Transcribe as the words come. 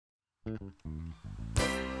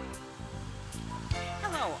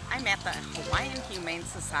Hello, I'm at the Hawaiian Humane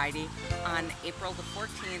Society on April the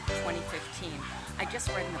 14th, 2015. I just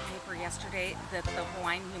read in the paper yesterday that the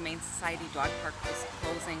Hawaiian Humane Society dog park is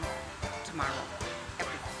closing tomorrow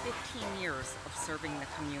after 15 years of serving the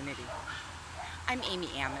community. I'm Amy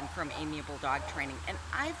Ammon from Amiable Dog Training, and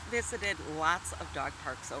I've visited lots of dog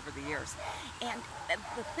parks over the years. And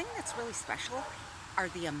the thing that's really special are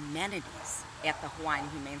the amenities at the Hawaiian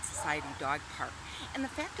Humane Society dog park. And the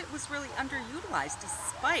fact it was really underutilized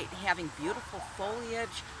despite having beautiful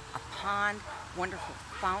foliage, a pond, wonderful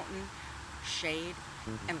fountain, shade,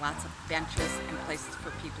 and lots of benches and places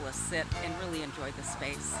for people to sit and really enjoy the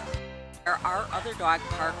space. There are other dog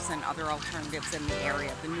parks and other alternatives in the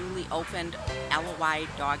area. The newly opened LOI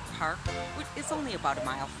Dog Park, which is only about a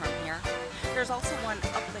mile from here. There's also one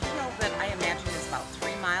up the hill that I imagine is about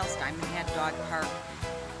 3 miles, Diamond Head Dog Park.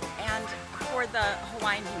 And for the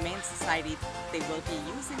Hawaiian Humane Society, they will be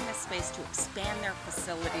using this space to expand their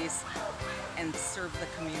facilities and serve the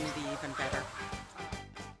community even better.